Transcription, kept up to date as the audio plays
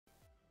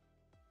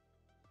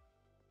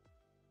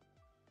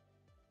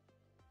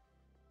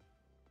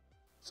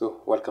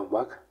So welcome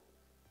back.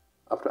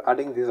 After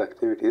adding these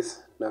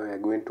activities, now we are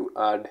going to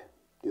add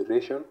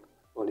duration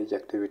on each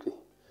activity.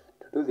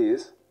 To do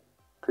this,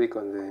 click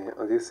on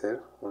this cell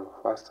on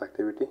first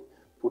activity,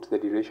 put the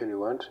duration you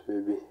want,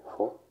 maybe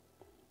 4.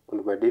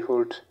 And by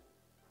default,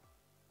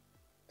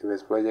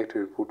 MS Project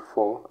will put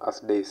 4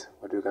 as days,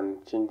 but you can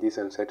change this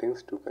and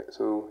settings to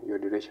so your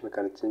duration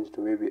can change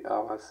to maybe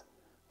hours,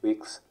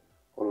 weeks,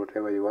 or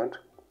whatever you want.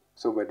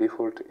 So by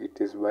default,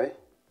 it is by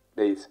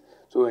days.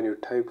 So when you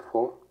type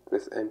 4,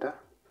 press enter.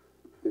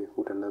 We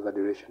put another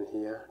duration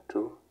here,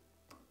 2,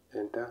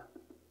 enter,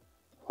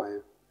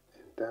 5,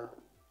 enter,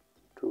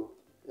 2,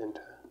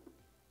 enter.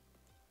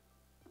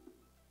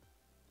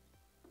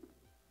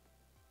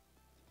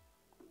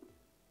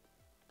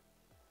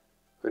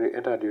 When you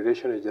enter a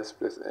duration, you just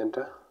press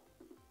enter.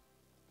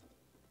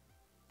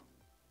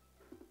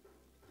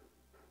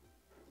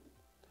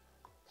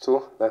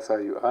 So that's how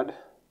you add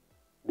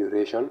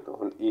duration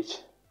on each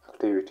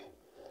activity.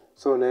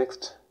 So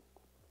next,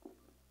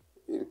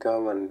 we'll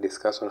come and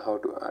discuss on how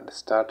to add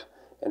start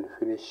and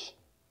finish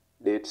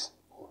dates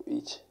of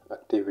each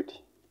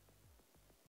activity.